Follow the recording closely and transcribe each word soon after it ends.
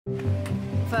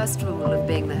First rule of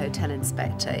being the hotel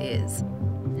inspector is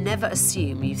never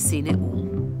assume you've seen it all.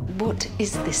 What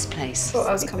is this place? I thought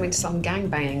I was coming to some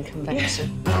gangbanging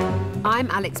convention. I'm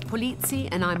Alex Polizzi,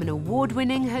 and I'm an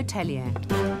award-winning hotelier.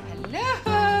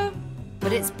 Hello!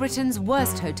 But it's Britain's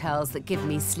worst hotels that give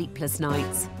me sleepless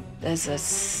nights. There's a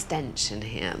stench in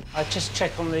here. I'll just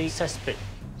check on the cesspit.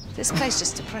 This place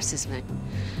just depresses me.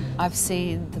 I've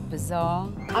seen the bizarre,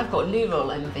 I've got loo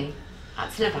roll envy.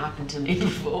 That's never happened to me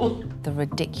before. the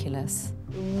ridiculous,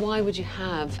 Why would you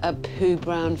have a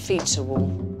poo-brown feature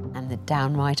wall? and the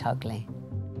downright ugly.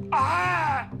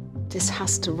 This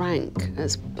has to rank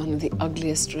as one of the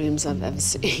ugliest rooms I've ever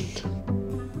seen.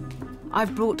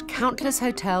 I've brought countless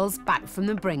hotels back from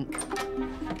the brink.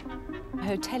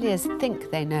 Hoteliers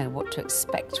think they know what to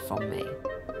expect from me,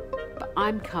 but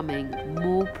I'm coming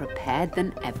more prepared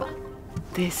than ever.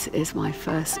 This is my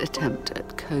first attempt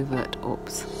at covert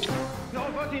ops. No,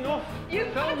 I've had enough.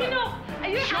 You've had enough!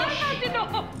 I've had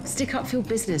enough! Stick up for your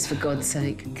business, for God's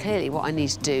sake. Clearly, what I need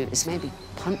to do is maybe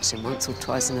punch him once or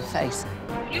twice in the face.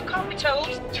 You can't be told.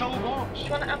 Tell what? Do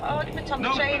you want to have an argument on the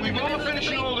No, train? we won't finish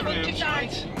in all the rooms,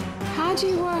 right? How do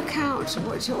you work out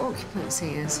what your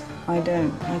occupancy is? I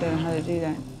don't know how to do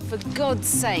that. For God's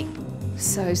sake.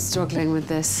 So struggling with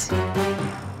this.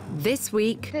 This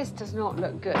week, This does not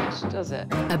look good, does it?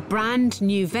 a brand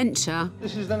new venture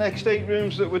This is the next 8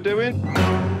 rooms that we're doing.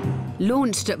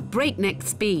 launched at breakneck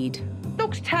speed.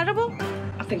 Looks terrible.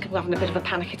 I think I'm having a bit of a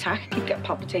panic attack. I keep getting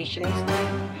palpitations.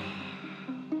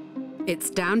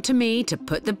 It's down to me to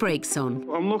put the brakes on.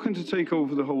 I'm looking to take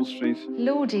over the whole street.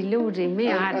 Lordy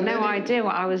me, I had no idea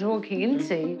what I was walking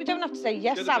into. We don't have to say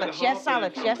yes, salad, yes,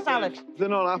 salad, yes, salad. If they're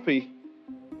not happy,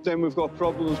 then we've got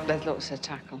problems. There's lots to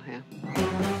tackle here.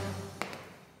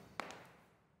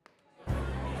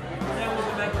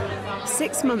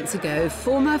 Six months ago,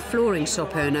 former flooring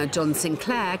shop owner John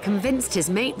Sinclair convinced his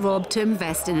mate Rob to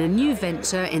invest in a new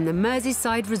venture in the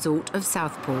Merseyside resort of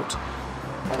Southport.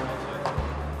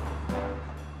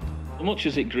 As much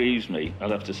as it grieves me,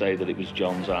 I'd have to say that it was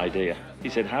John's idea. He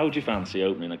said, how do you fancy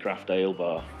opening a craft ale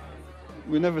bar?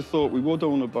 We never thought we would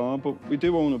own a bar, but we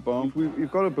do own a bar.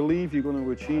 You've got to believe you're going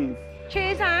to achieve.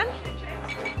 Cheers, Anne.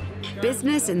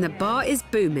 Business in the bar is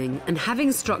booming, and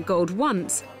having struck gold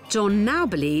once, John now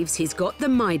believes he's got the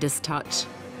Midas touch.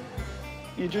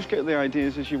 You just get the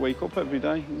ideas as you wake up every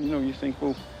day. You know, you think,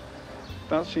 well,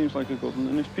 that seems like a good one.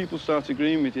 And if people start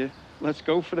agreeing with you, let's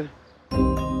go for it.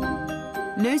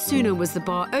 No sooner was the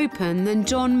bar open than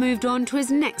John moved on to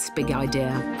his next big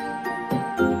idea.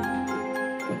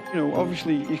 You know,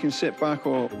 obviously, you can sit back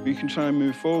or you can try and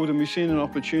move forward. And we've seen an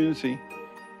opportunity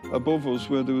above us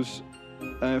where there was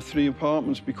 3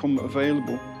 apartments become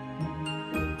available.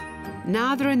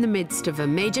 Now they're in the midst of a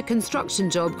major construction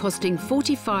job costing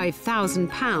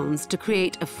 £45,000 to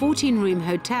create a 14-room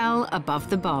hotel above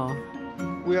the bar.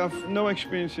 We have no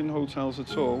experience in hotels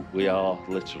at all. We are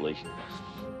literally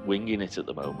winging it at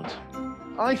the moment.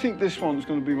 I think this one's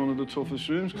going to be one of the toughest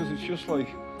rooms because it's just like,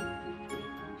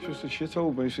 it's just a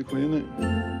shithole, basically, isn't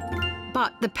it?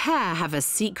 But the pair have a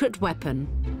secret weapon.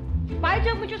 Why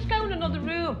don't we just go in another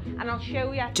room and I'll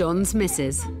show you? John's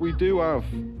missus. We do have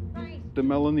the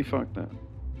Melanie factor,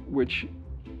 which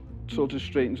sort of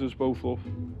straightens us both up.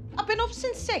 I've been up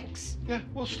since 6. Yeah,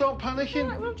 well, stop panicking.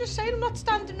 Right, well, I'm just saying, I'm not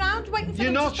standing around waiting for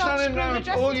You're them not to start standing screwing the around.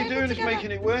 dressing All you're table doing is together.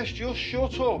 making it worse. Just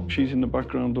shut up. She's in the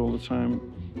background all the time,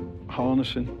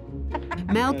 harnessing.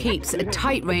 Mel keeps a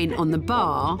tight rein on the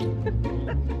bar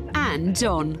and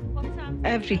John.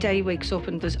 Every day he wakes up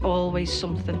and there's always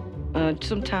something.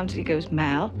 Sometimes he goes,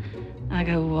 Mel. I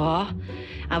go, what?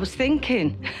 I was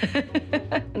thinking.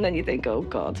 And then you think, oh,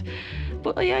 God.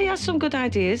 But yeah, he has some good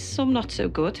ideas, some not so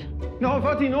good. No, I've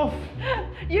had enough.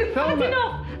 You've Tell had me.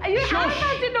 enough. You have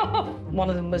had enough. One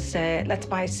of them was, let's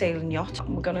buy a sailing yacht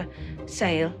and we're going to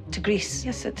sail to Greece.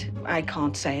 I said, I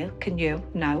can't sail. Can you?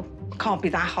 No. Can't be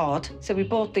that hard. So we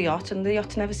bought the yacht and the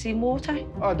yacht never seen water.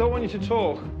 I don't want you to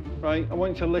talk, right? I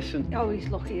want you to listen. Oh, he's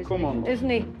lucky, isn't Come he? on. Isn't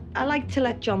he? I like to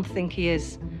let John think he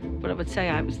is, but I would say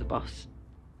I was the boss.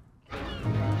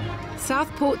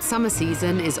 Southport summer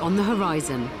season is on the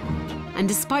horizon. And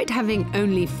despite having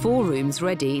only 4 rooms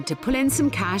ready to pull in some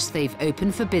cash, they've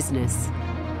opened for business.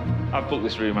 I've booked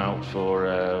this room out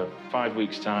for 5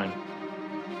 weeks' time.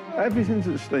 Everything's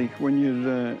at stake when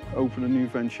you open a new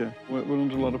venture. We're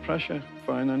under a lot of pressure,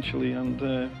 financially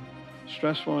and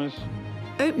stress-wise.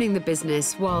 Opening the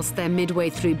business whilst they're midway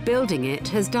through building it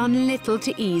has done little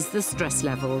to ease the stress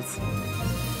levels.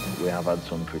 We have had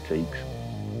some critiques.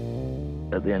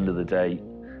 At the end of the day,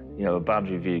 you know, a bad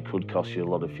review could cost you a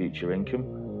lot of future income.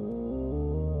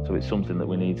 So it's something that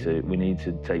we need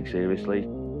to take seriously.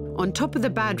 On top of the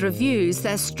bad reviews,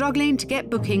 they're struggling to get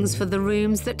bookings for the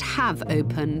rooms that have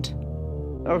opened.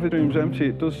 If the room's empty,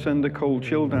 it does send a cold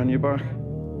chill down your back.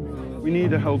 We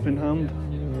need a helping hand.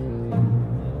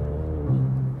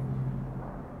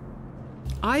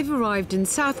 I've arrived in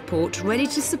Southport ready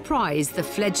to surprise the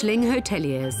fledgling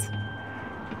hoteliers.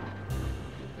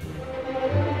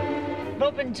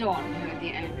 Bob and Don, who are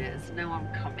the owners, know I'm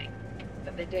coming,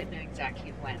 but they don't know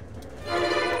exactly when.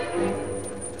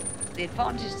 The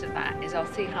advantage to that is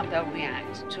I'll see how they'll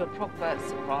react to a proper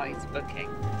surprise booking.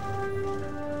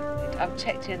 I've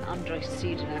checked in under a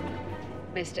pseudonym,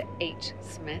 Mr. H.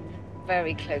 Smith,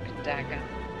 very cloak and dagger,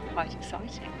 quite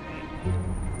exciting.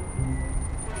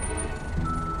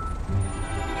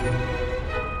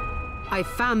 I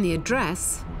found the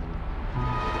address,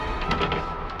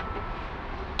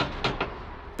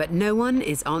 but no one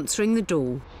is answering the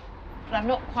door. But I'm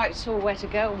not quite sure where to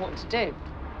go and what to do.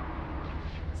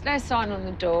 There's no sign on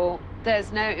the door.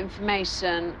 There's no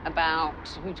information about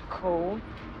who to call.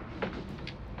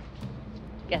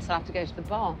 Guess I'll have to go to the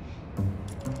bar.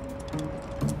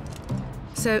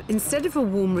 So instead of a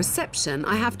warm reception,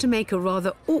 I have to make a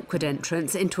rather awkward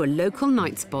entrance into a local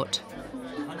night spot.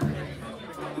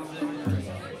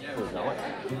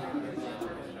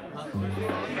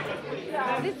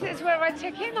 This is where I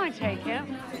check in, I take it.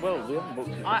 Well, we haven't booked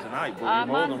it for tonight, but you're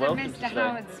more than welcome to stay. Mr.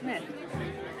 Howard Smith.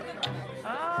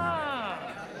 Ah!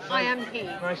 I am he.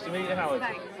 Nice to meet you, Howard.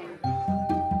 Thanks.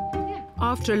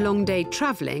 After a long day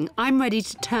travelling, I'm ready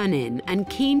to turn in and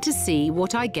keen to see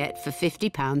what I get for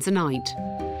 £50 a night.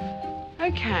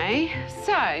 OK,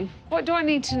 so what do I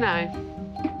need to know?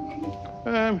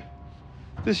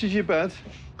 This is your bed.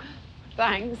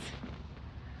 Thanks.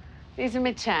 These are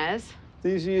my chairs.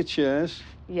 These are your chairs.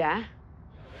 Yeah.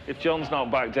 If John's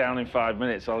not back down in 5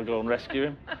 minutes, I'll go and rescue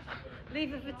him.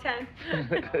 Leave it for 10.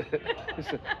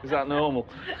 Is that normal?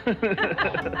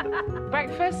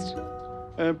 Breakfast?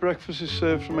 Breakfast is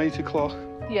served from 8 o'clock.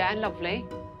 Yeah, lovely.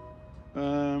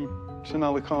 It's an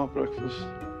a la carte breakfast.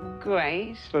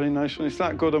 Great. It's very nice. When it's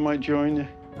that good, I might join you.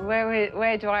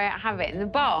 Where do I have it? In the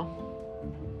bar?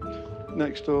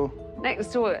 Next door.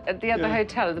 Next door at the other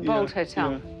hotel, the Bold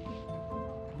Hotel? Yeah.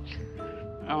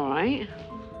 All right.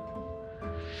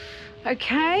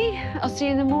 OK, I'll see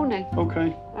you in the morning.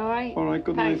 OK. All right? All right,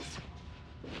 good Thanks.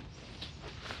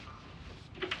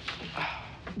 night.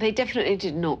 They definitely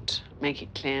did not make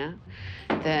it clear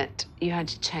that you had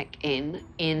to check in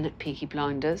Peaky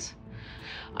Blinders.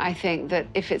 I think that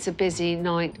if it's a busy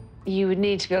night, you would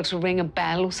need to be able to ring a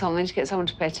bell or something to get someone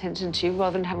to pay attention to you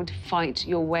rather than having to fight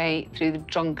your way through the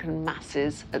drunken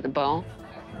masses at the bar.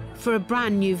 For a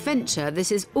brand new venture,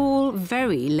 this is all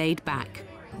very laid back.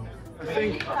 I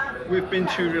think we've been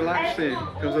too relaxed here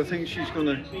because I think she's going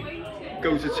to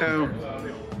go to town.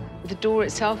 The door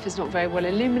itself is not very well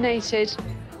illuminated.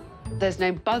 There's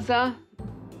no buzzer.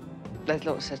 There's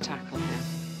lots to tackle here.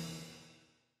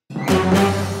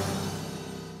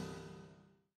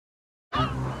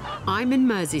 I'm in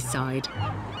Merseyside.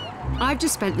 I've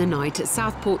just spent the night at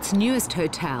Southport's newest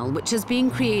hotel, which has been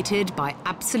created by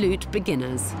absolute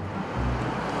beginners.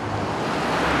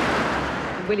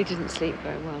 I really didn't sleep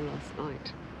very well last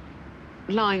night.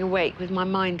 Lying awake with my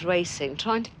mind racing,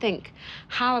 trying to think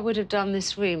how I would have done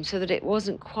this room so that it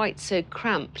wasn't quite so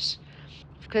cramped.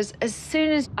 Because as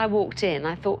soon as I walked in,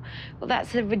 I thought, well,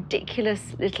 that's a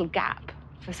ridiculous little gap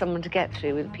for someone to get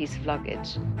through with a piece of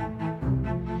luggage.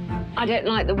 I don't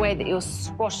like the way that you're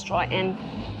squashed right in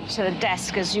to the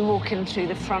desk as you walk in through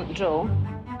the front door.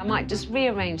 I might just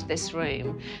rearrange this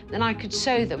room, then I could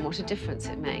show them what a difference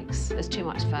it makes. There's too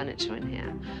much furniture in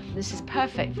here. This is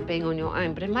perfect for being on your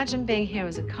own, but imagine being here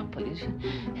as a couple. You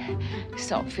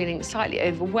start feeling slightly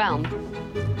overwhelmed.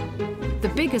 The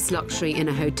biggest luxury in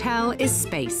a hotel is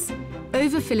space.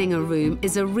 Overfilling a room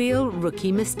is a real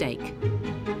rookie mistake.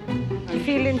 Do you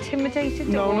feel intimidated?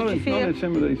 No, or do you feel not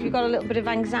intimidated. You've got a little bit of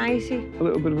anxiety? A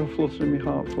little bit of a flutter in my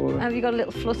heart for her. Have you got a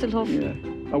little flutter, love? Yeah.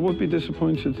 I would be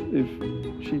disappointed if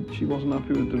she wasn't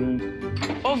happy with the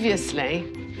room. Obviously,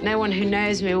 no one who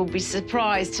knows me will be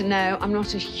surprised to know I'm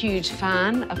not a huge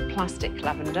fan of plastic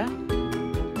lavender.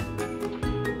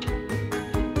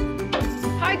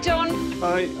 Hi, John.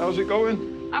 Hi, how's it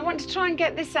going? I want to try and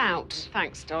get this out.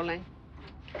 Thanks, darling.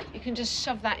 You can just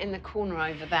shove that in the corner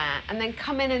over there and then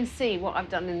come in and see what I've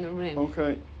done in the room.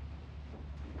 OK.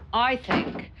 I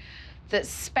think that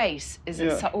space is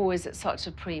always at such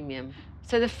a premium.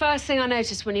 So the first thing I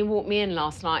noticed when you walked me in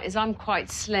last night is I'm quite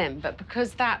slim, but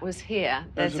because that was here,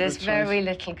 there's this very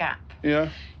little gap. Yeah.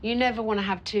 You never want to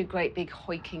have two great big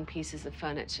hoiking pieces of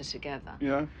furniture together.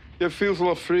 Yeah. It feels a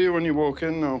lot freer when you walk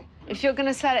in now. If you're going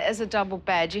to sell it as a double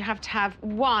bed, you have to have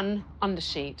one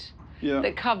undersheet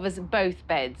that covers both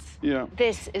beds. Yeah.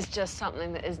 This is just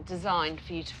something that is designed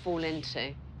for you to fall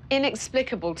into.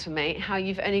 Inexplicable to me how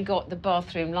you've only got the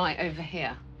bathroom light over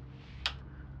here.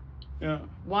 Yeah.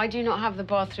 Why do you not have the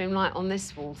bathroom light on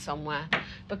this wall somewhere?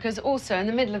 Because also, in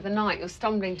the middle of the night, you're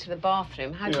stumbling to the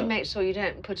bathroom. How do you make sure you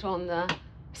don't put on the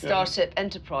Starship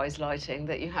Enterprise lighting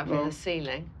that you have in the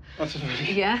ceiling? That's a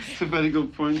very, yes? that's a very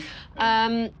good point.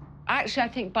 Actually, I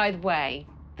think, by the way,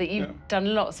 that you've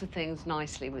done lots of things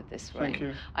nicely with this room. Thank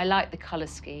you. I like the colour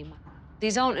scheme.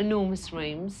 These aren't enormous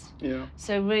rooms. Yeah.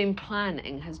 So room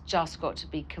planning has just got to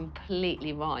be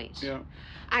completely right. Yeah.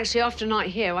 Actually, after a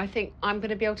night here, I think I'm going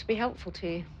to be able to be helpful to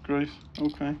you. Great.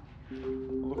 OK. I'll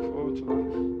look forward to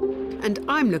that. And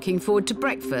I'm looking forward to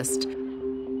breakfast.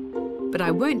 But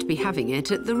I won't be having it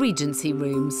at the Regency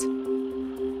rooms.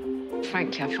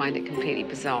 Frankly, I find it completely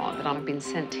bizarre that I've been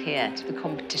sent here to the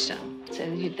competition. So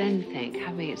you'd then think,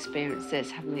 having experienced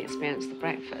this, having experienced the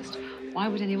breakfast, why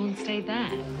would anyone stay there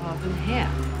rather than here?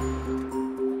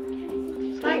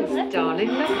 Thanks, darling.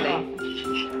 Lovely.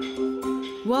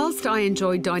 Whilst I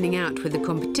enjoy dining out with the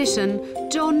competition,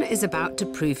 John is about to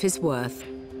prove his worth.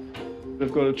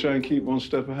 I've got to try and keep one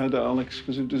step ahead of Alex,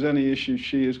 because if there's any issues,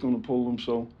 she is going to pull them,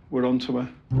 so we're on to her.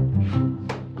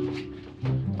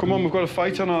 Come on, we've got a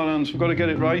fight on our hands. We've got to get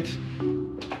it right.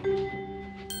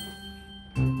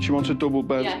 She wants a double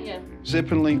bed. Yeah.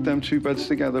 Zip and link them two beds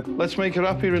together. Let's make her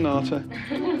happy, Renata.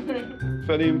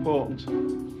 Very important.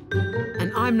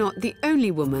 And I'm not the only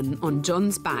woman on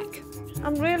John's back.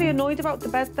 I'm really annoyed about the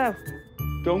bed, though.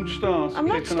 Don't start. I'm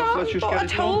not kicking off. starting, Let's just but get I it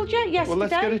told done. you yesterday. Well,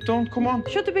 let's get it done. Come on.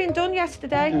 Should have been done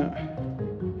yesterday. Yeah.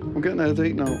 I'm getting a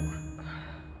headache now.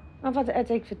 I've had a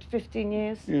headache for 15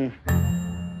 years. Yeah.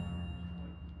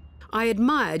 I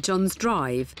admire John's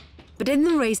drive, but in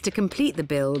the race to complete the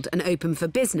build and open for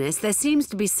business, there seems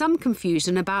to be some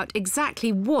confusion about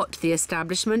exactly what the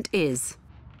establishment is.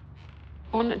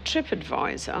 On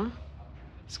TripAdvisor,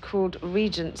 it's called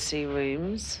Regency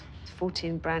Rooms. It's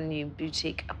 14 brand new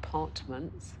boutique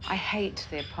apartments. I hate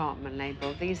the apartment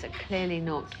label. These are clearly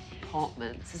not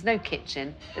apartments. There's no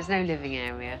kitchen, there's no living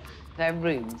area. They're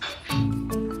rooms.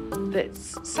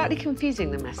 That's slightly confusing,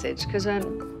 the message, because on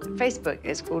Facebook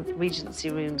it's called Regency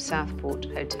Rooms Southport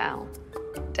Hotel.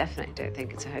 Definitely don't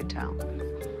think it's a hotel.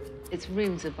 It's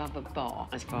rooms above a bar,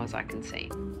 as far as I can see.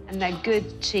 And they're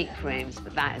good, cheap rooms,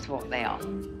 but that is what they are.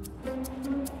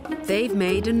 They've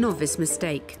made a novice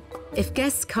mistake. If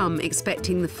guests come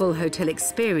expecting the full hotel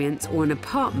experience or an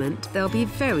apartment, they'll be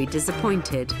very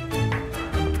disappointed.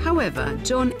 However,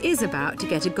 John is about to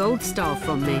get a gold star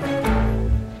from me.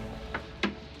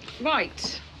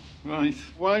 Right. Right.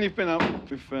 While you've been out,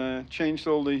 we've changed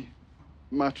all the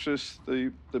mattress,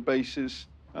 the bases,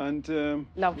 and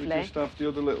Lovely. we just have the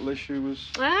other little issue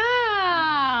was...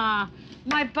 Ah,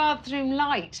 my bathroom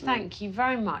light. Thank you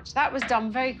very much. That was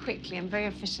done very quickly and very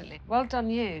efficiently. Well done,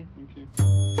 you. Thank you.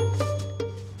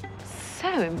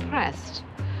 So impressed.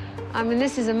 I mean,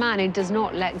 this is a man who does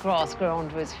not let grass grow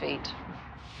under his feet.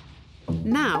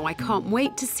 Now I can't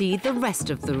wait to see the rest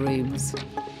of the rooms.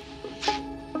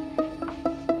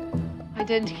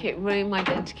 Identikit room,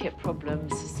 identikit problems.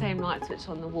 The same light switch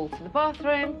on the wall for the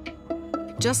bathroom.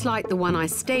 Just like the one I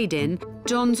stayed in,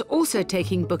 John's also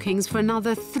taking bookings for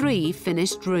another 3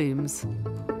 finished rooms.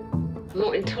 I'm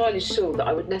not entirely sure that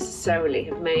I would necessarily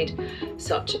have made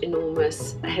such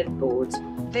enormous headboards.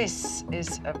 This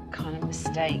is a kind of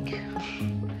mistake.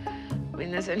 I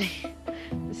mean, this is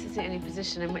the only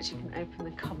position in which you can open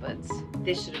the cupboards.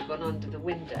 This should have gone under the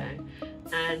window,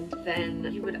 and then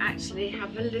you would actually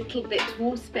have a little bit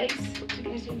more space to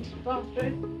get into the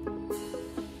bathroom.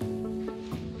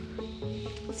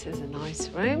 This is a nice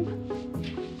room.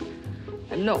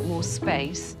 A lot more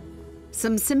space.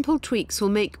 Some simple tweaks will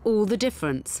make all the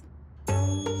difference.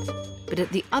 But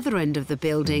at the other end of the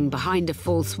building, behind a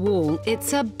false wall,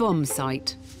 it's a bomb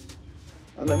site.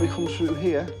 And then we come through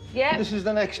here. Yeah. This is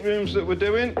the next rooms that we're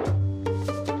doing.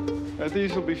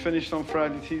 These will be finished on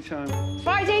Friday tea time.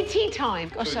 Friday tea time?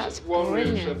 Gosh, So that's it's 1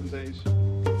 room, brilliant. 7 days.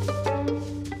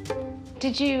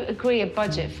 Did you agree a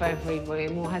budget for every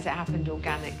room, or has it happened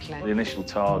organically? The initial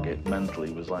target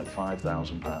mentally was like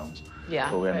 £5,000.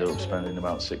 Yeah. But we ended up spending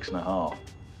about 6.5.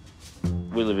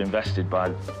 We'll have invested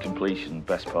by completion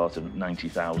best part of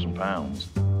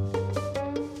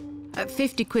 £90,000. At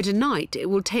 50 quid a night, it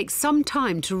will take some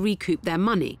time to recoup their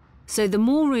money. So the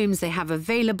more rooms they have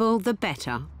available, the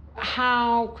better.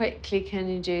 How quickly can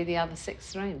you do the other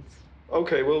 6 rooms?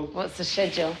 OK, well... What's the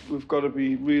schedule? We've got to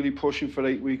be really pushing for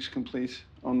 8 weeks complete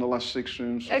on the last 6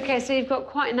 rooms. OK, so you've got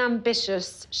quite an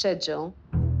ambitious schedule.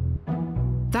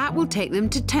 That will take them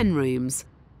to 10 rooms.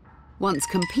 Once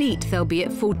complete, they'll be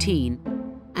at 14,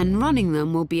 and running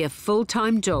them will be a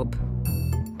full-time job.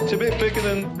 It's a bit bigger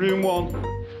than room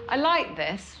 1. I like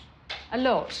this a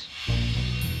lot.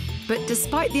 But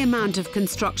despite the amount of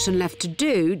construction left to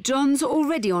do, John's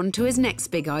already on to his next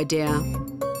big idea.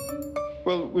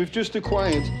 Well, we've just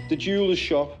acquired the jeweller's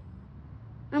shop,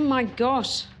 Oh, my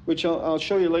gosh. which I'll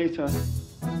show you later.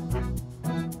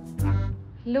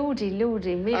 Lordy,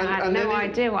 lordy me, I had no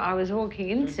idea what I was walking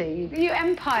into. You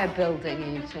empire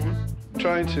building, you two.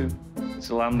 Trying to. It's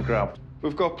a land grab.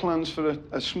 We've got plans for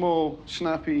a small,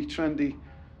 snappy, trendy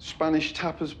Spanish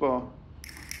tapas bar.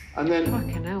 And then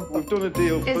Fucking hell. I've done a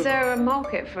deal. Is there a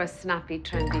market for a snappy,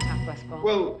 trendy tapas bar?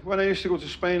 Well, when I used to go to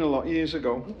Spain a lot years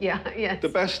ago, yes. the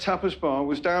best tapas bar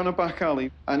was down a back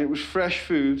alley, and it was fresh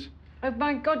food. Oh,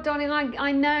 my God, darling,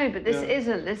 I know, but this Yeah.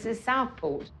 isn't. This is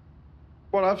Southport.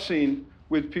 What I've seen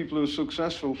with people who are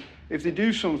successful, if they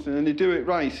do something and they do it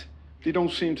right, they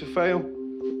don't seem to fail.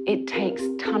 It takes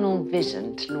tunnel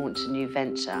vision to launch a new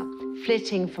venture.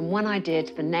 Flitting from one idea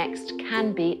to the next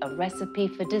can be a recipe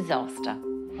for disaster.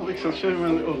 Alex, I'll show you my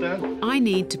little den. I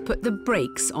need to put the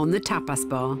brakes on the tapas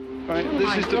bar. Right, Oh this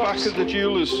my is the gosh. back of the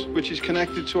jeweller's, which is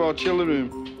connected to our chiller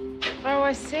room. Oh,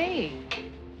 I see.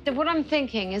 So what I'm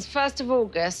thinking is 1st of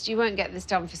August, you won't get this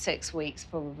done for 6 weeks,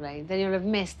 probably. Then you'll have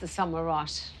missed the summer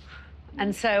rush.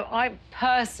 And so I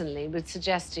personally would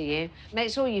suggest to you, make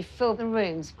sure you fill the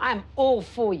rooms. I am all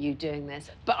for you doing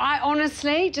this. But I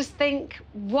honestly just think,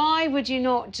 why would you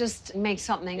not just make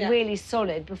something really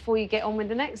solid before you get on with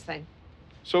the next thing?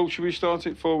 So should we start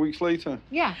it 4 weeks later?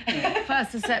 Yeah,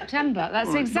 1st of September. That's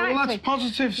Right. exactly. Well, that's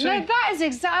positive, see? No, that is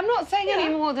exact. I'm not saying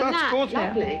any more than That's that. good.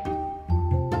 Lovely.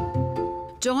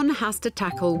 John has to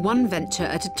tackle one venture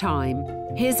at a time.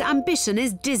 His ambition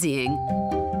is dizzying,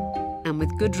 and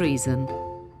with good reason.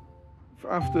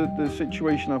 After the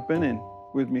situation I've been in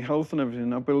with my health and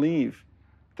everything, I believe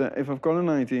that if I've got an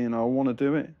idea and I want to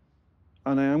do it,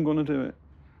 and I am going to do it.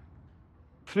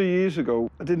 3 years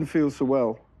ago, I didn't feel so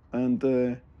well, and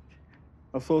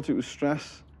I thought it was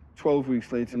stress. 12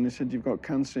 weeks later, and they said, you've got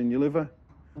cancer in your liver.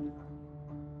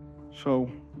 So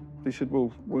they said,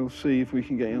 well, we'll see if we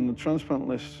can get you on the transplant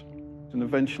list. And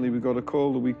eventually we got a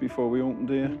call the week before we opened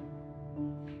here.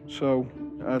 So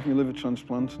I had my liver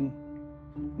transplant, and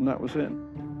that was it.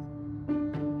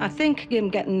 I think him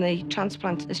getting the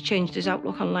transplant has changed his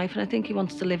outlook on life, and I think he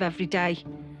wants to live every day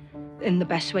in the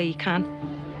best way he can.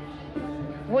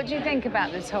 What do you think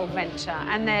about this whole venture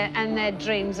and their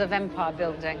dreams of empire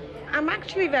building? I'm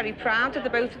actually very proud of the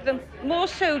both of them. More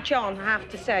so John, I have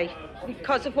to say,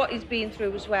 because of what he's been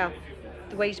through as well.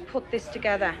 The way he's put this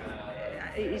together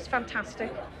is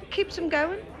fantastic. Keeps him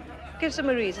going, gives him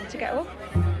a reason to get up.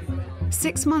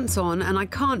 6 months on, and I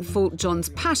can't fault John's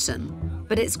passion,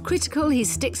 but it's critical he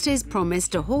sticks to his promise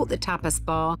to halt the tapas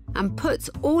bar and puts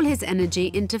all his energy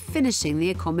into finishing the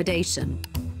accommodation.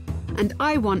 And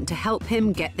I want to help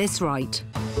him get this right.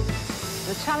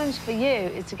 The challenge for you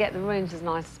is to get the rooms as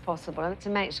nice as possible and to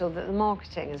make sure that the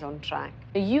marketing is on track.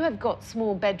 You have got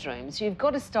small bedrooms. You've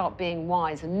got to start being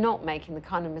wise and not making the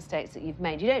kind of mistakes that you've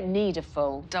made. You don't need a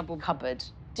full double cupboard.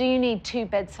 Do you need 2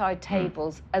 bedside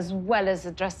tables as well as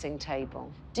a dressing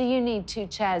table? Do you need 2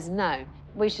 chairs? No.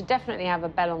 We should definitely have a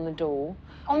bell on the door.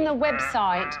 On the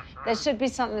website, there should be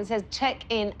something that says check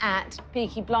in at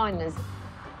Peaky Blinders.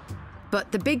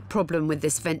 But the big problem with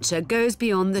this venture goes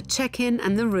beyond the check-in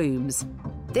and the rooms.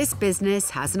 This business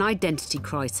has an identity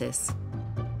crisis.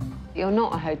 You're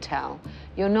not a hotel,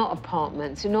 you're not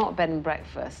apartments, you're not a bed and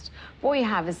breakfast. What you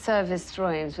have is serviced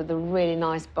rooms with a really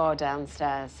nice bar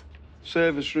downstairs.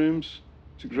 Service rooms,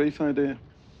 it's a great idea.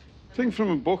 I think from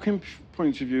a booking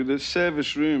point of view, the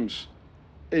service rooms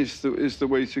is the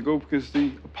way to go, because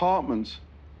the apartment,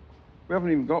 we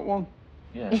haven't even got one.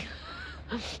 Yeah.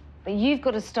 But you've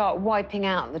got to start wiping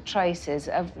out the traces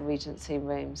of the Regency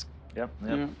rooms. Yep.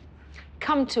 Yeah.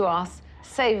 Come to us,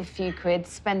 save a few quid,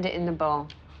 spend it in the bar.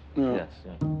 Yeah. Yes,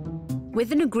 yeah.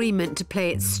 With an agreement to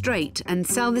play it straight and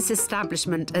sell this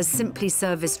establishment as simply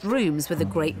serviced rooms with a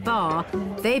great bar,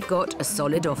 they've got a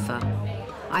solid offer.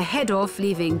 I head off,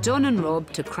 leaving John and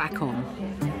Rob to crack on.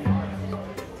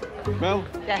 Mel,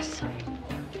 Yes.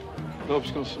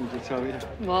 Rob's got something to tell you.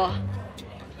 What?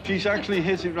 She's actually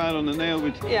hit it right on the nail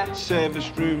with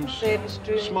service rooms. Service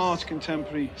rooms. Smart,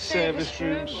 contemporary service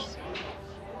rooms.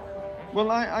 Well,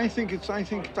 I think that's... I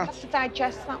have to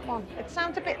digest that one. It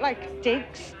sounds a bit like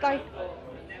digs, like...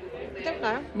 I don't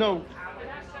know. No.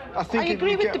 I think I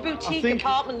agree with the boutique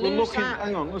apartment, we're lose looking... that.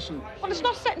 Hang on, listen. Well, it's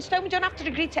not set in stone. We don't have to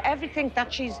agree to everything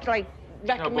that she's, like,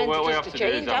 recommended just to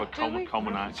change, have a haven't we?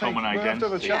 common We identity. have to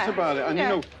have a chat about it, and Yeah.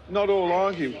 you know, not all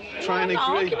argue. Try and Well,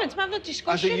 agree. arguments, we have a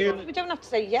discussion. unit, We don't have to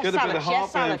say yes, get a bit of Alex, yes,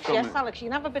 heartburn Alex, from yes, it. Alex. You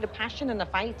can have a bit of passion in a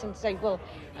fight and say, well,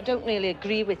 I don't really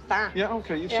agree with that. Yeah,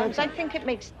 okay, you Yeah, said 'cause I that. think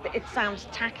it sounds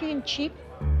tacky and cheap.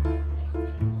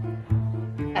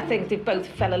 I think they both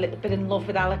fell a little bit in love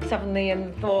with Alex, haven't they?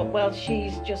 And thought, well,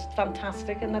 she's just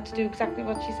fantastic, and let's do exactly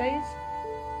what she says.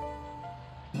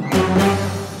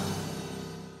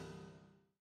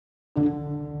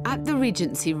 At the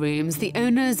Regency Rooms, the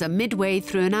owners are midway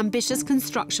through an ambitious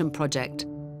construction project.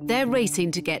 They're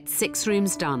racing to get 6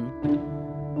 rooms done.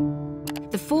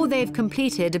 The 4 they've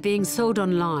completed are being sold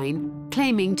online,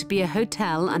 claiming to be a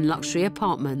hotel and luxury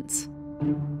apartments.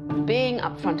 Being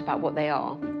upfront about what they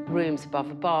are, rooms above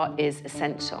a bar, is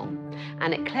essential,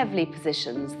 and it cleverly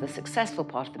positions the successful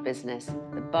part of the business,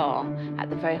 the bar, at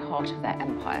the very heart of their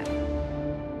empire.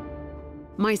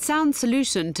 My sound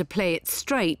solution to play it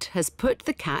straight has put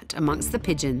the cat amongst the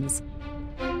pigeons.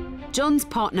 John's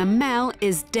partner Mel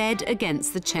is dead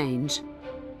against the change.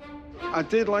 I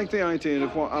did like the idea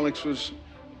of what Alex was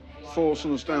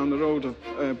forcing us down the road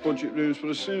of budget rooms, but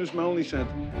as soon as Melanie said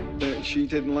that she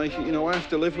didn't like it, you know, I have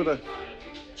to live with her.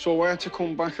 So I had to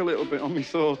come back a little bit on my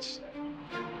thoughts.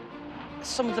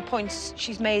 Some of the points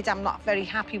she's made I'm not very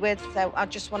happy with, so I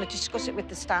just want to discuss it with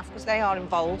the staff because they are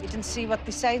involved and see what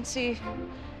they say and see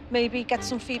maybe get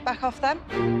some feedback off them.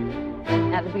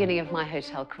 At the beginning of my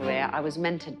hotel career, I was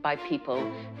mentored by people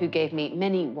who gave me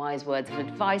many wise words of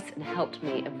advice and helped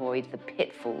me avoid the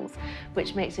pitfalls,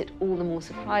 which makes it all the more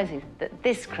surprising that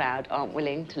this crowd aren't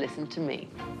willing to listen to me.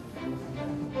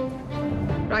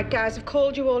 Right, guys, I've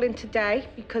called you all in today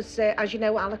because, as you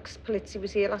know, Alex Polizzi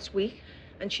was here last week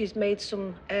and she's made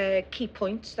some key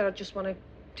points that I just want to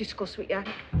discuss with you.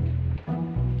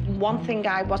 One thing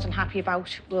I wasn't happy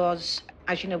about was,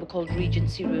 as you know, we're called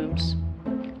Regency Rooms,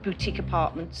 boutique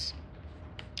apartments.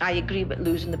 I agree with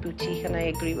losing the boutique and I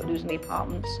agree with losing the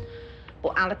apartments,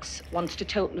 but Alex wants to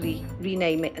totally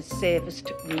rename it as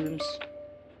serviced rooms.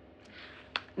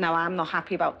 Now, I'm not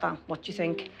happy about that. What do you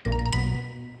think?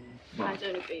 I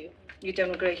don't agree. You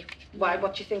don't agree? Why?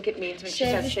 What do you think it means when she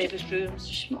says serviced rooms?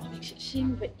 Just makes it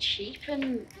seem a bit cheap,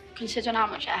 and considering how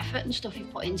much effort and stuff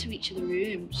you've put into each of the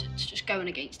rooms, it's just going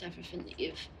against everything that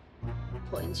you've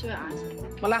put into it, I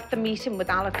think. Well, at the meeting with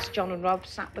Alex, John and Rob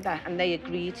sat with her and they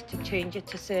agreed to change it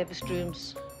to serviced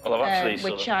rooms, Well, I've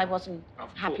actually which I wasn't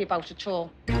happy about at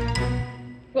all.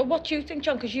 Well, what do you think,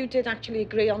 John? Because you did actually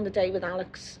agree on the day with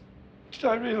Alex. Did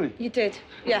I really? You did,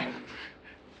 yeah.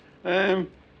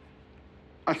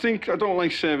 I think I don't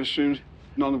like service rooms.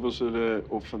 None of us are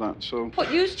up for that, so...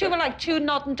 But you two were like 2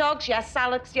 nodding dogs. Yes,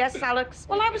 Alex, yes, Alex.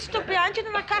 Well, I was stuck behind you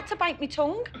and I had to bite my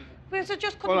tongue. Because I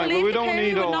just couldn't All right, believe well, we the don't pair need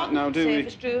who were all that nodding. now, do we?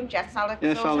 Serviced rooms, yes, Alex.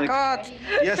 Yes, Oh, Alex. God.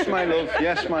 Yes, my love.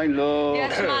 Yes, my love.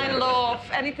 Yes, my love.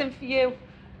 Anything for you.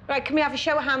 Right, can we have a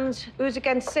show of hands? Who's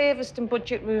against serviced and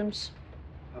budget rooms?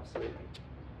 Absolutely.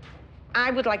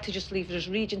 I would like to just leave it as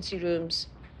Regency Rooms.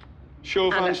 Show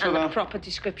of hands for and a that. proper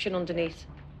description underneath.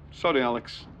 Sorry,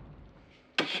 Alex.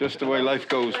 It's just the way life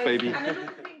goes, baby.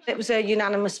 It was a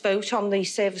unanimous vote on the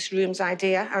service rooms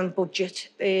idea and budget.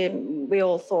 We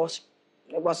all thought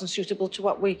it wasn't suitable to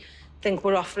what we think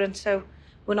we're offering, so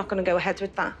we're not going to go ahead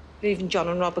with that. Even John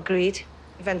and Rob agreed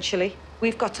eventually.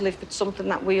 We've got to live with something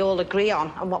that we all agree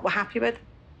on and what we're happy with,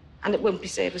 and it won't be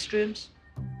service rooms.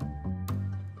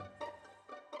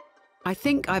 I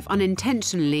think I've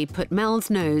unintentionally put Mel's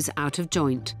nose out of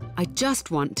joint. I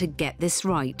just want to get this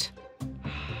right.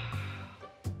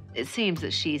 It seems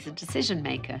that she's a decision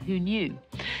maker. Who knew?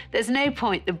 There's no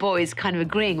point the boys kind of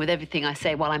agreeing with everything I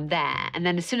say while I'm there, and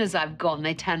then as soon as I've gone,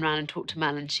 they turn around and talk to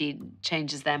Mel and she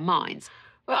changes their minds.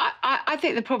 Well, I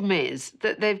think the problem is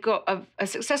that they've got a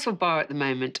successful bar at the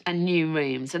moment and new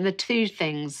rooms, and the two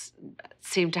things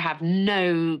seem to have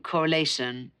no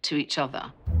correlation to each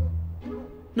other.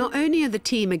 Not only are the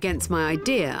team against my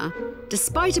idea,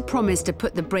 despite a promise to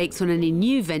put the brakes on any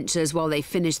new ventures while they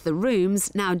finish the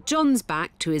rooms, now John's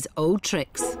back to his old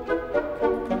tricks.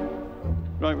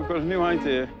 Right, we've got a new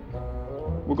idea.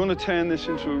 We're going to turn this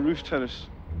into a roof terrace.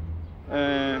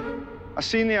 I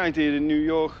seen the idea in New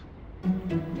York.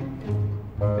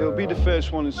 It'll be the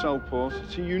first one in Southport.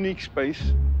 It's a unique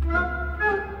space.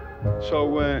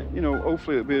 So, you know,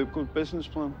 hopefully it'll be a good business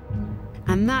plan.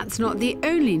 And that's not the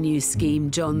only new scheme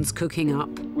John's cooking up.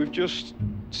 We've just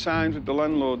signed with the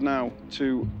landlord now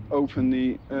to open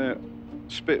the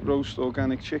spit roast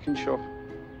organic chicken shop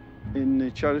in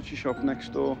the charity shop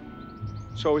next door.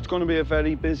 So it's going to be a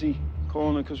very busy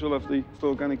corner because we'll have the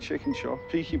organic chicken shop,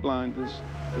 Peaky Blinders,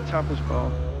 the tapas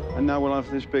bar, and now we'll have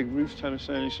this big roof terrace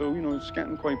area. So, you know, it's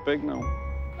getting quite big now.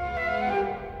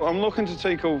 I'm looking to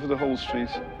take over the whole street.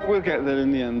 We'll get there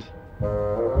in the end.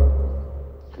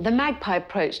 The Magpie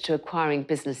approach to acquiring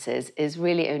businesses is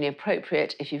really only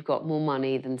appropriate if you've got more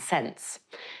money than sense.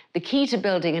 The key to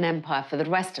building an empire for the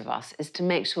rest of us is to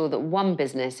make sure that one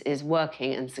business is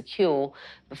working and secure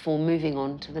before moving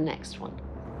on to the next one.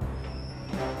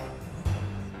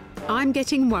 I'm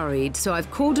getting worried, so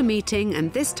I've called a meeting,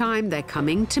 and this time they're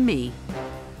coming to me.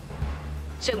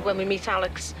 So when we meet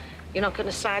Alex, you're not going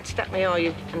to sidestep me, are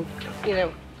you? And, you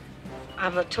know,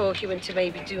 have a talk you into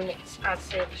maybe doing it as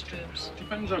service rooms.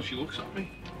 Depends how she looks at me.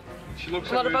 She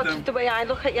looks What at me about the way I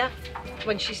look at you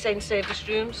when she's saying service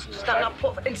rooms? Does that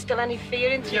not instill any fear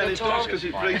into you at all? Yeah, it does, because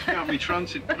it breaks me out of my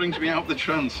trance. It brings me out of the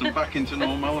trance and back into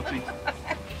normality.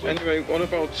 Anyway, what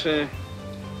about the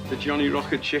Johnny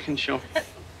Rocket chicken shop?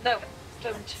 No,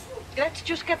 don't. Let's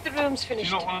just get the rooms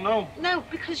finished. You don't want to know? No,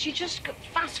 because you just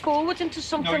fast forward into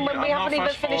something when we haven't even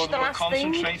finished the last thing.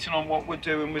 We're concentrating on what we're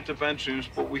doing with the bedrooms,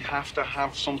 but we have to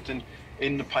have something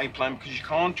in the pipeline, because you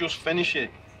can't just finish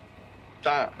it.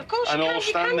 That. Of course and you all can.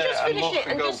 stand You there can just and finish look it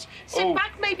and go, just sit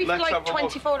back maybe for like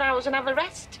 24 hours and have a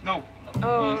rest. No. Oh,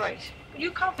 all right.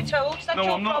 You can't be told. That's no,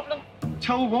 your I'm not. problem.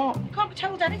 Tell what? You can't be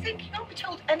told anything. You can't be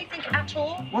told anything at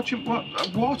all. What?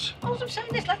 All I'm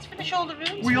saying is let's finish all the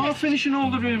rooms. We are finishing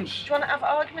all the rooms. Do you want to have an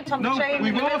argument on the train?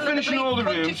 No, we are finishing all the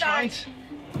rooms, right?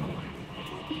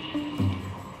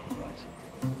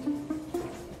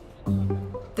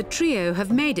 The trio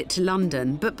have made it to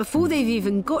London, but before they've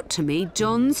even got to me,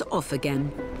 John's off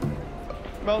again.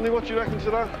 Melanie, what do you reckon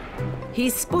to that?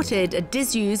 He's spotted a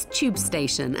disused tube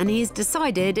station, and he's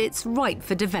decided it's right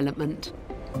for development.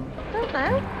 Don't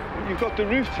know. You've got the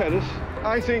roof terrace.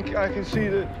 I think I can see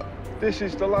that this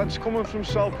is the lads coming from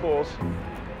Southport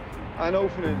and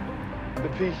opening the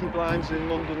Peaky Blinds in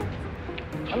London.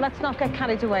 Well, let's not get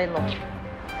carried away, look.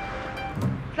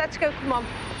 Let's go, come on.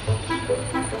 I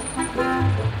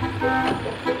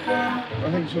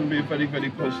think it's going to be a very, very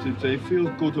positive day. Feels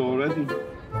good already.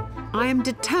 I am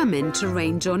determined to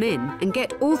rein John in and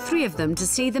get all three of them to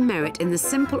see the merit in the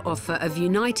simple offer of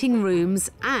uniting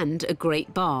rooms and a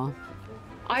great bar.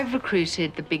 I've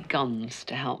recruited the big guns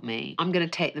to help me. I'm going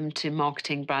to take them to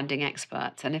marketing, branding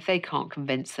experts, and if they can't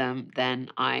convince them, then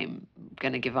I'm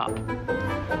going to give up.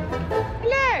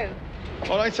 Hello.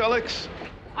 All right, Alex.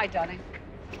 Hi, darling.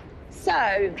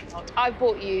 So, I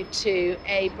brought you to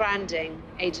a branding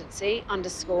agency,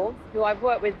 Underscore, who I've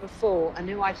worked with before and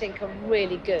who I think are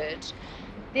really good.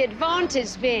 The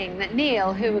advantage being that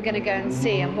Neil, who we're going to go and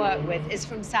see and work with, is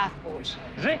from Southport.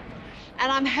 Is it?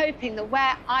 And I'm hoping that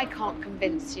where I can't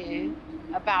convince you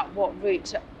about what route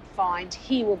to find,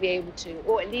 he will be able to,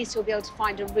 or at least he'll be able to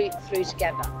find a route through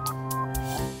together.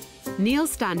 Neil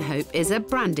Stanhope is a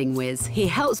branding whiz. He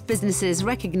helps businesses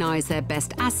recognise their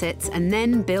best assets and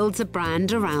then builds a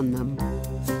brand around them.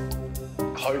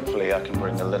 Hopefully I can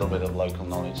bring a little bit of local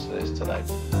knowledge to this today.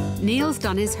 Neil's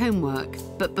done his homework,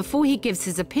 but before he gives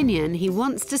his opinion, he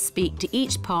wants to speak to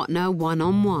each partner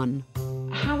one-on-one.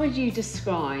 How would you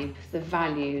describe the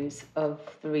values of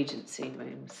the Regency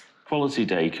rooms? Quality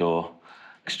decor,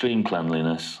 extreme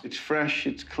cleanliness. It's fresh,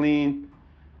 it's clean.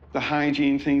 The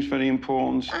hygiene thing's very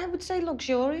important. I would say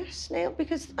luxurious, Neil,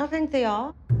 because I think they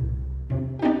are.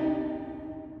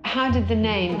 How did the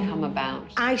name come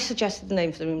about? I suggested the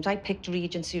name for the rooms. I picked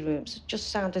Regency rooms. It just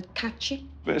sounded catchy.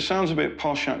 But it sounds a bit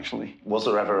posh, actually. Was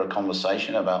there ever a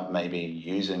conversation about maybe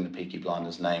using the Peaky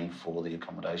Blinders name for the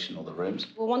accommodation or the rooms?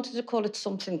 We wanted to call it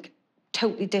something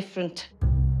totally different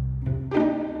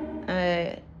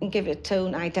and give it its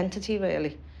own identity,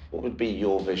 really. What would be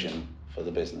your vision for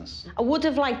the business? I would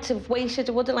have liked to have waited.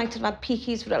 I would have liked to have had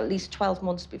Peakies for at least 12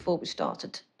 months before we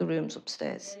started the rooms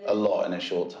upstairs. A lot in a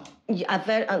short time.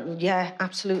 Yeah, yeah,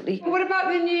 absolutely. What about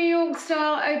the New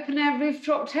York-style open-air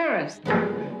rooftop terrace?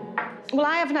 Well,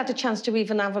 I haven't had a chance to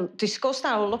even discuss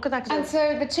that or look at that. And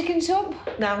so the chicken shop?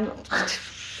 No.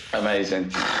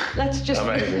 Amazing. Let's just...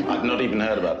 Amazing. I've not even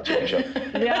heard about the chicken shop.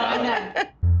 Yeah, I know.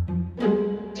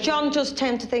 John does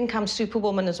tend to think I'm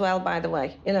Superwoman as well, by the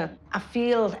way. You know, I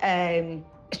feel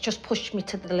it's just pushed me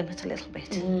to the limit a little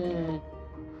bit.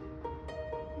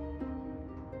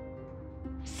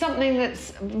 Something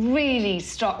that's really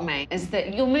struck me is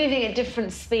that you're moving at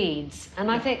different speeds, and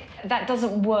I think that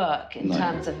doesn't work in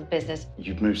terms of a business.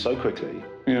 You've moved so quickly,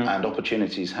 and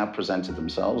opportunities have presented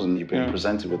themselves, and you've been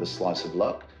presented with a slice of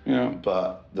luck.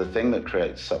 But the thing that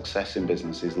creates success in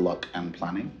business is luck and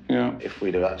planning. If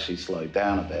we'd have actually slowed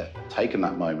down a bit, taken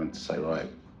that moment to say, right,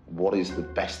 what is the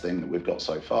best thing that we've got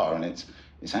so far? And it's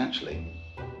actually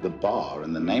the bar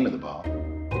and the name of the bar.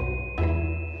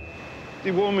 They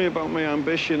warned me about my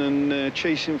ambition and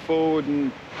chasing forward,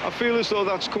 and I feel as though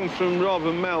that's come from Rob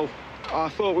and Mel. I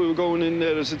thought we were going in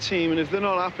there as a team, and if they're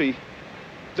not happy,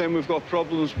 then we've got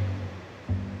problems.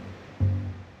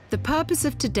 The purpose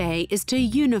of today is to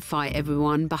unify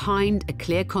everyone behind a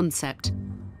clear concept.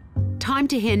 Time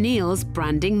to hear Neil's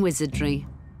branding wizardry.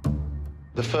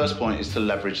 The first point is to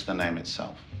leverage the name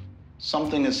itself.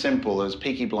 Something as simple as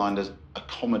Peaky Blinders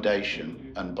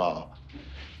accommodation and bar.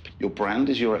 Your brand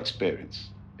is your experience.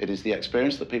 It is the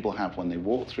experience that people have when they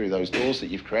walk through those doors that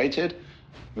you've created.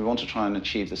 We want to try and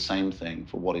achieve the same thing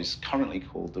for what is currently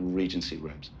called the Regency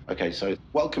Rooms. Okay, so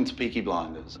welcome to Peaky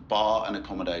Blinders, bar and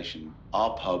accommodation.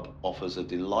 Our pub offers a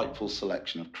delightful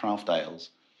selection of craft ales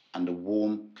and a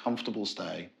warm, comfortable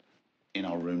stay in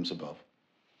our rooms above.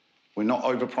 We're not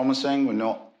over-promising, we're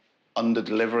not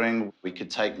under-delivering. We could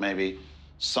take maybe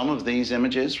some of these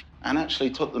images and actually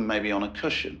put them maybe on a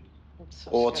cushion,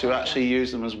 or to actually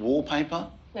use them as wallpaper.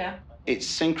 Yeah. It's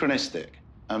synchronistic,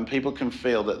 and people can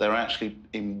feel that they're actually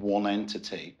in one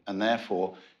entity, and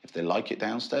therefore, if they like it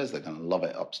downstairs, they're going to love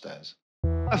it upstairs.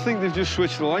 I think they've just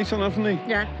switched the light on, haven't they?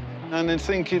 Yeah. And I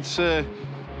think it's a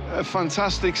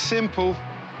fantastic, simple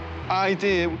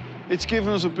idea. It's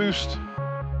given us a boost.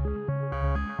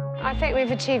 I think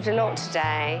we've achieved a lot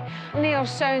today.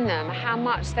 Neil's shown them how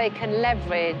much they can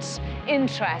leverage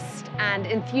interest and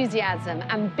enthusiasm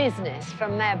and business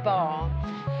from their bar.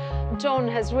 John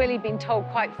has really been told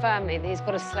quite firmly that he's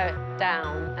got to slow it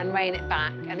down and rein it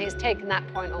back, and he's taken that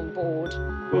point on board.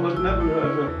 Well, there's never,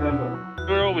 ever.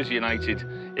 We're always united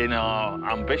in our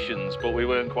ambitions, but we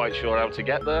weren't quite sure how to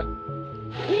get there.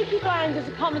 Peaky Blinders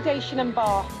accommodation and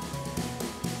bar.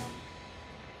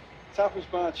 Tapas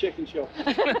bar, chicken shop.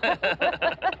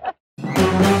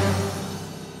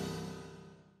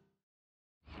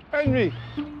 Henry,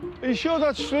 are you sure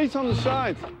that's straight on the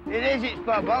side? It is, it's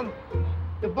bob-on.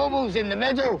 The bubble's in the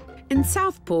middle. In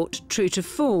Southport, true to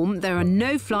form, there are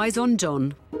no flies on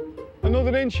John.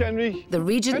 Another inch, Henry. The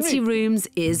Regency Rooms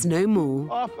is no more.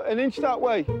 Half an inch that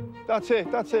way. That's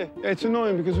it, that's it. It's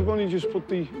annoying because we've only just put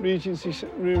the Regency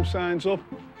Room signs up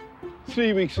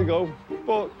 3 weeks ago,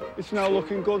 but it's now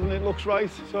looking good and it looks right,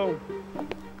 so.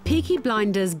 Peaky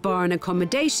Blinders Bar and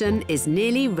Accommodation is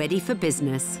nearly ready for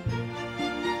business.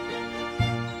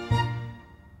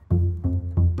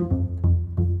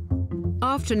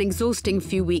 After an exhausting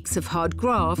few weeks of hard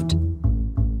graft,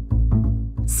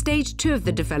 Stage 2 of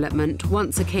the development,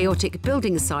 once a chaotic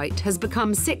building site, has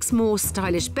become 6 more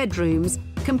stylish bedrooms,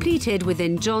 completed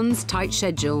within John's tight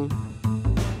schedule.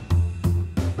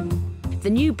 The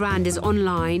new brand is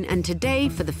online, and today,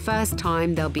 for the first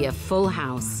time, there'll be a full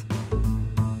house.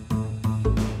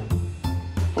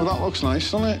 Well, that looks nice,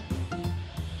 doesn't it?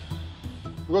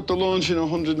 We've got the launch in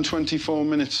 124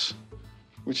 minutes,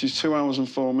 which is 2 hours and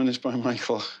 4 minutes by my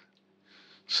clock.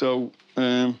 So,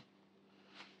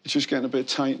 it's just getting a bit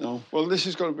tight now. Well, this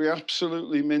has got to be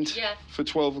absolutely mint for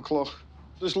 12 o'clock.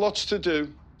 There's lots to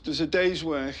do. There's a day's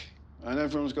work, and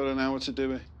everyone's got an hour to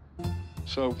do it.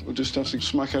 So we'll just have to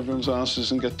smack everyone's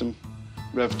asses and get them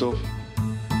revved up.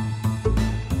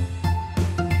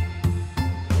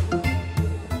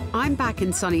 I'm back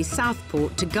in sunny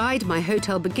Southport to guide my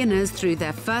hotel beginners through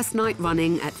their first night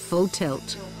running at full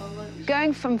tilt.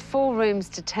 Going from 4 rooms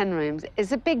to 10 rooms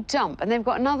is a big jump, and they've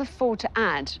got another 4 to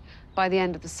add by the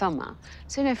end of the summer.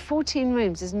 So, 14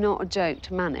 rooms is not a joke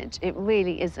to manage. It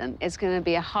really isn't. It's going to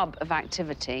be a hub of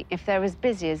activity if they're as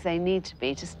busy as they need to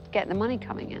be to get the money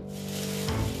coming in.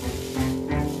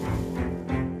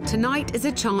 Tonight is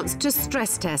a chance to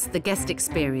stress test the guest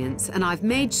experience, and I've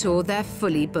made sure they're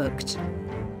fully booked.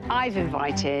 I've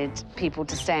invited people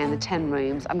to stay in the 10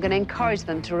 rooms. I'm going to encourage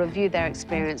them to review their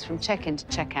experience from check-in to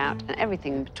check-out and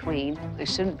everything in between. It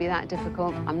shouldn't be that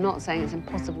difficult. I'm not saying it's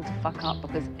impossible to fuck up,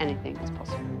 because anything is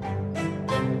possible.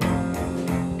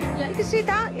 You can see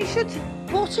that? You should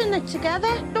button it together.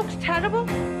 It looks terrible.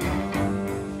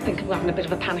 I think I'm having a bit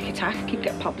of a panic attack. I keep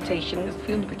getting palpitations. I'm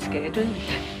feeling a bit scared, really.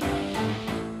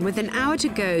 With an hour to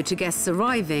go to guests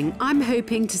arriving, I'm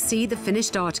hoping to see the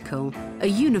finished article, a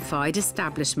unified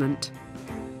establishment.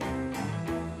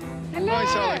 Hello.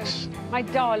 Nice, Alex. My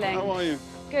darling. How are you?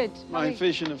 Good. My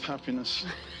vision of happiness.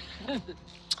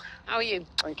 How are you?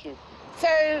 Thank you.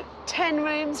 So, 10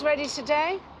 rooms ready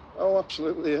today? Oh,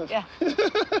 absolutely, yeah.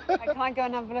 Can I go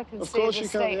and have a look and see the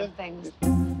state of things?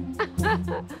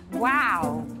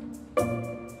 Wow.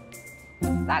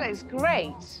 That looks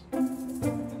great.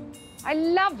 I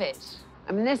love it.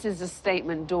 I mean, this is a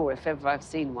statement door if ever I've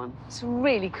seen one. It's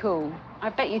really cool. I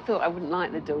bet you thought I wouldn't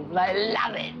like the door, but I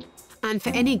love it. And for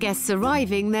any guests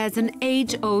arriving, there's an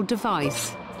age-old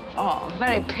device. Oh,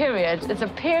 very period. It's a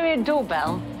period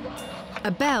doorbell. A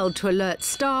bell to alert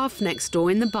staff next door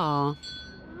in the bar.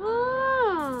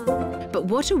 Ah. But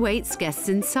what awaits guests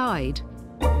inside?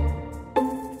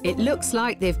 It looks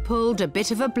like they've pulled a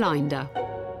bit of a blinder.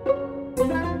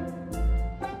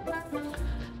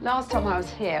 Last time I was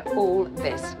here, all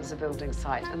this was a building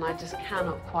site, and I just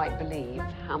cannot quite believe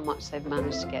how much they've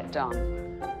managed to get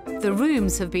done. The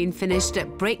rooms have been finished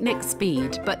at breakneck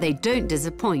speed, but they don't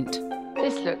disappoint.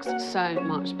 This looks so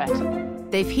much better.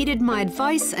 They've heeded my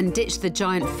advice and ditched the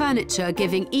giant furniture,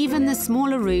 giving even the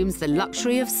smaller rooms the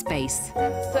luxury of space.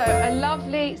 So a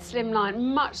lovely, slimline,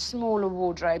 much smaller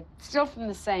wardrobe, still from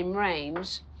the same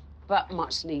range, but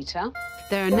much neater.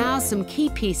 There are now some key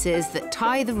pieces that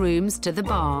tie the rooms to the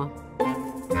bar.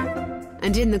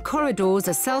 And in the corridors,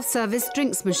 a self-service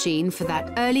drinks machine for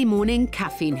that early morning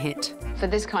caffeine hit. For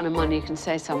this kind of money, you can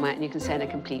stay somewhere and you can stay in a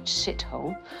complete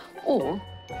shithole, or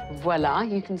voila,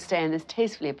 you can stay in this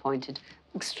tastefully appointed,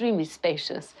 extremely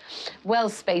spacious,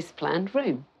 well-space-planned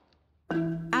room.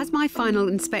 As my final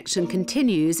inspection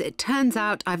continues, it turns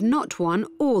out I've not won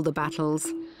all the battles.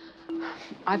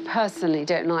 I personally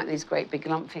don't like these great big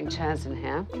lumping chairs in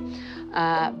here,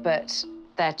 but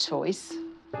their choice.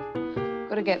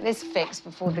 Got to get this fixed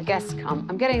before the guests come.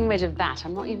 I'm getting rid of that.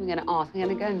 I'm not even going to ask. I'm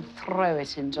going to go and throw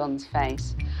it in John's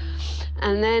face.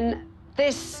 And then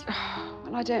this,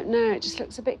 well, I don't know. It just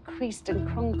looks a bit creased and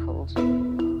crunkled.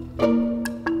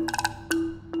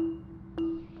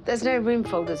 There's no room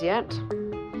folders yet. I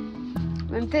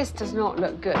mean, this does not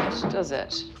look good, does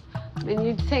it? I mean,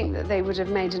 you'd think that they would have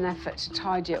made an effort to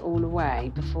tidy it all away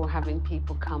before having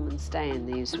people come and stay in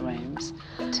these rooms.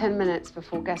 10 minutes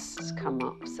before guests come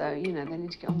up, so, you know, they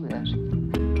need to get on with it.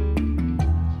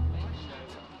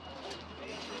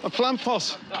 A plant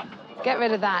pot. Get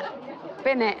rid of that.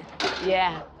 Bin it.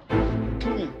 Yeah.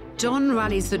 John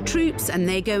rallies the troops and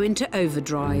they go into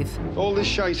overdrive. All this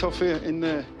shite off here in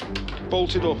there,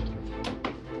 bolted up.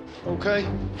 OK?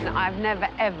 Now, I've never,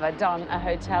 ever done a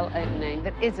hotel opening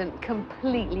that isn't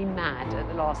completely mad at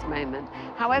the last moment.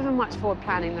 However much forward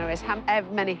planning there is,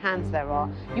 however many hands there are,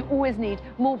 you always need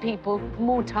more people,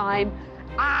 more time.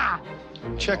 Ah!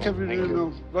 Check every room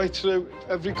now, right through,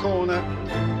 every corner,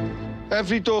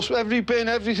 every door, every bin,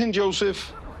 everything,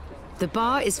 Joseph. The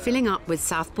bar is filling up with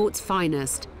Southport's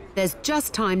finest. There's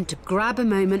just time to grab a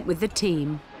moment with the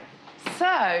team.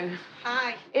 So,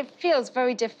 hi. It feels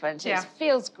very different. Yeah. It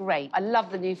feels great. I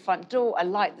love the new front door. I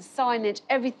like the signage.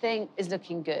 Everything is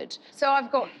looking good. So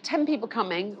I've got 10 people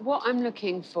coming. What I'm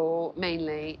looking for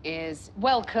mainly is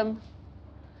welcome,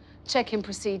 check-in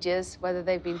procedures, whether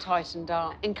they've been tightened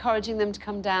up, encouraging them to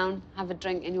come down, have a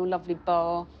drink in your lovely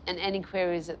bar, and any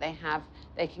queries that they have,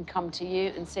 they can come to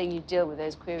you and seeing you deal with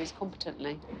those queries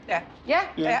competently. Yeah. Yeah?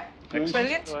 Yeah.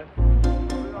 Brilliant.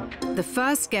 The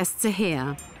first guests are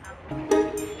here.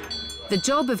 The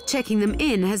job of checking them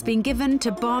in has been given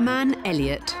to barman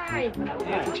Elliot. Hi.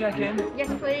 Here to check in.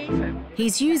 Yes, please.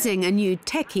 He's using a new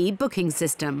techie booking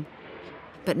system.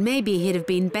 But maybe he'd have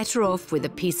been better off with a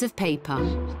piece of paper.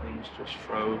 Things just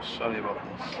froze. Sorry about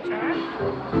this.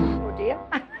 Oh, dear.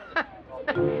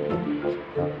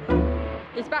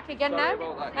 He's back again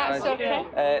now? That's okay.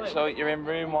 So you're in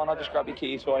room 1. I'll just grab your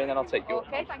keys for you and then I'll take you up.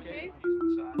 Okay, thank you.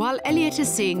 While Elliot is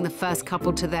seeing the first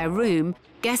couple to their room,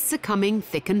 guests are coming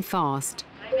thick and fast.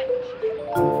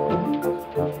 I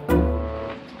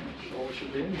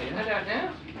don't know.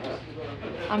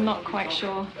 I'm not quite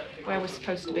sure where we're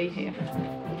supposed to be here.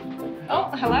 Oh,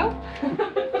 hello?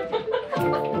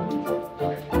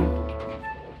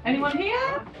 Anyone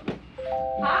here?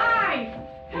 Hi!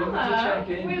 Hello.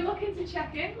 We're looking to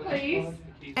check in, please.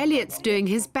 Elliot's doing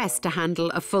his best to handle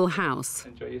a full house.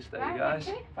 Enjoy your stay, guys.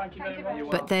 Thank you very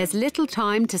much. But there's little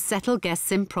time to settle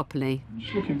guests in properly.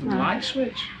 Just looking for the light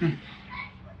switch.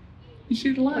 You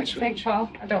see the light switch?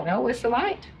 Well, I don't know. Where's the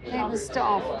light? The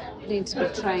staff need to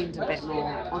be trained a bit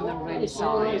more on the room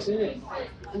side.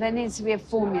 There needs to be a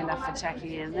formula for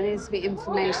checking in. There needs to be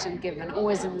information given,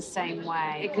 always in the same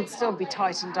way. It could still be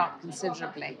tightened up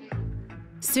considerably.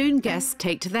 Soon guests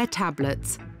take to their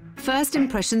tablets. First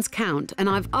impressions count, and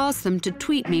I've asked them to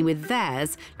tweet me with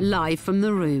theirs live from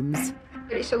the rooms.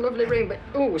 It's a lovely room, but,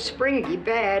 oh, springy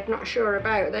bed. Not sure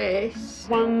about this.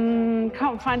 One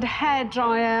can't find a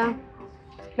hairdryer.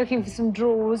 Looking for some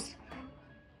drawers.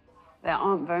 There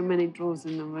aren't very many drawers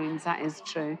in the rooms, that is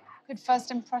true. Good first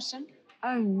impression?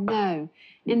 Oh, no.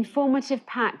 Informative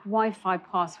pack Wi-Fi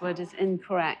password is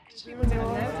incorrect.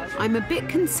 I'm a bit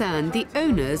concerned the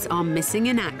owners are missing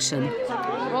in action.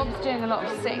 Rob's doing a lot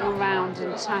of sitting around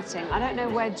and chatting. I don't know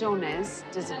where John is,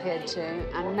 disappeared to,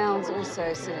 and Mel's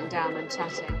also sitting down and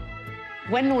chatting.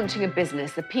 When launching a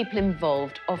business, the people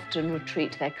involved often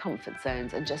retreat to their comfort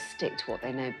zones and just stick to what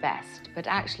they know best. But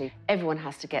actually, everyone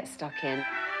has to get stuck in.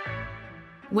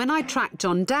 When I track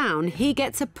John down, he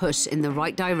gets a push in the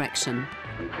right direction.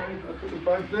 Okay, I'll put the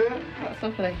bag there. That's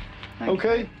lovely.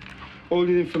 Okay. All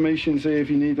your information's there if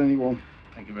you need anyone.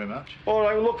 Thank you very much. All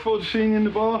right, we look forward to seeing you in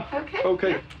the bar. Okay.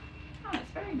 Okay. Oh,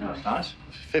 that's very nice. That's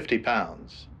nice.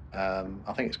 £50,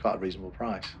 I think it's quite a reasonable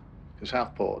price, because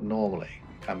Southport normally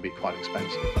can be quite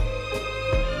expensive.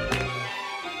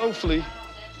 Hopefully,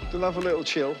 they'll have a little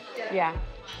chill. Yeah.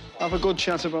 Have a good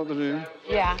chat about the room.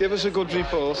 Yeah. Give us a good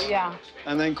report. Yeah.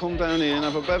 And then come down here and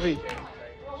have a bevy.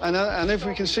 And if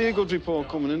we can see a good report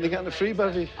coming in, they're getting a free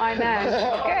bevy. I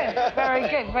know. Good. Very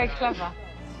good. Very clever.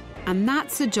 And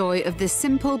that's the joy of this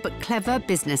simple but clever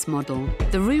business model.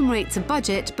 The room rate's a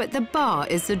budget, but the bar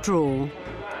is the draw.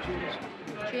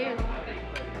 Cheers.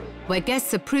 Where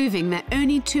guests are proving they're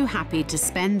only too happy to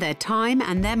spend their time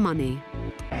and their money.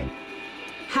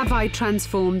 Have I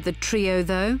transformed the trio,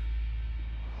 though?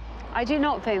 I do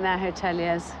not think they're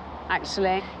hoteliers,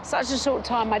 actually. Such a short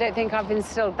time, I don't think I've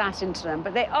instilled that into them,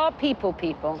 but they are people.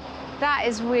 That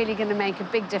is really going to make a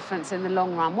big difference in the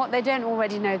long run. What they don't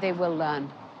already know, they will learn.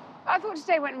 I thought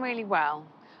today went really well.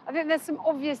 I think there's some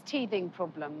obvious teething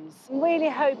problems. I'm really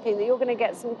hoping that you're going to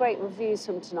get some great reviews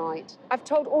from tonight. I've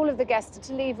told all of the guests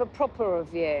to leave a proper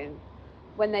review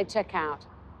when they check out.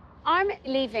 I'm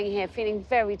leaving here feeling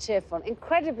very cheerful,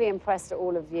 incredibly impressed at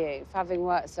all of you for having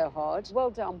worked so hard.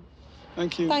 Well done.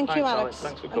 Thank you. Thank you, Alex.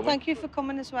 Thanks for And coming. thank you for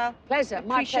coming as well. Pleasure,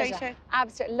 my Appreciate pleasure. it.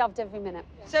 Absolutely loved every minute.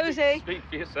 So is he. Speak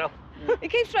for yourself. He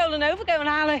keeps rolling over going,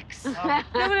 Alex. You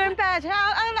were in bed.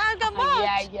 I got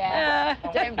what? Yeah.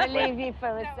 Don't believe you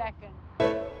for a second.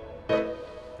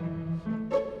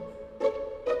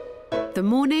 The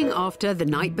morning after the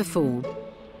night before.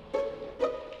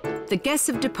 The guests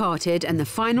have departed and the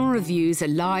final reviews are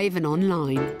live and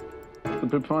online. The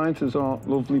proprietors are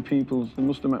lovely people. They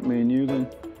must have met me and you then.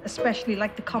 Especially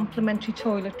like the complimentary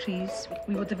toiletries.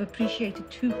 We would have appreciated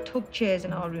 2 tug chairs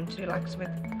in our room to relax with.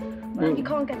 Well, you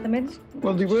can't get them in.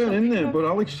 Well, they weren't in there, but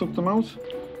Alex took them out.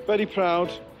 Very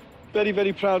proud. Very,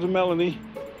 very proud of Melanie.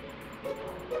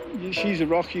 She's a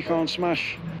rock you can't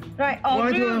smash. Right,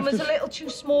 our room was a little too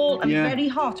small and very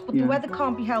hot, but the weather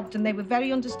can't be helped, and they were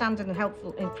very understanding and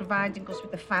helpful in providing us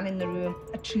with a fan in the room.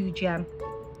 A true gem.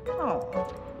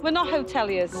 Oh. We're not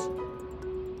hoteliers.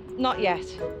 Not yet.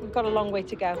 We've got a long way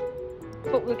to go.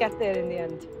 But we'll get there in the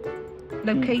end.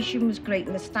 Location was great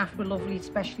and the staff were lovely,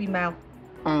 especially Mel.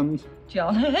 And?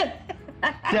 John.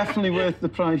 Definitely worth the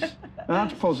price.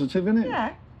 That's positive, isn't it?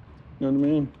 Yeah. You know what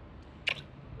I mean?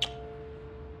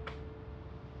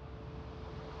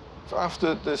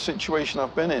 After the situation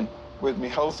I've been in with my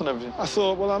health and everything, I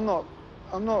thought, well, I'm not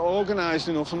organised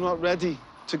enough, I'm not ready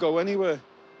to go anywhere.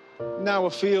 Now I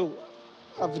feel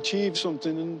I've achieved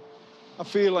something, and I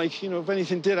feel like, you know, if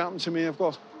anything did happen to me,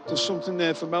 there's something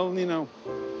there for Melanie now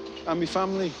and my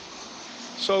family.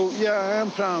 So, yeah, I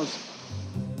am proud.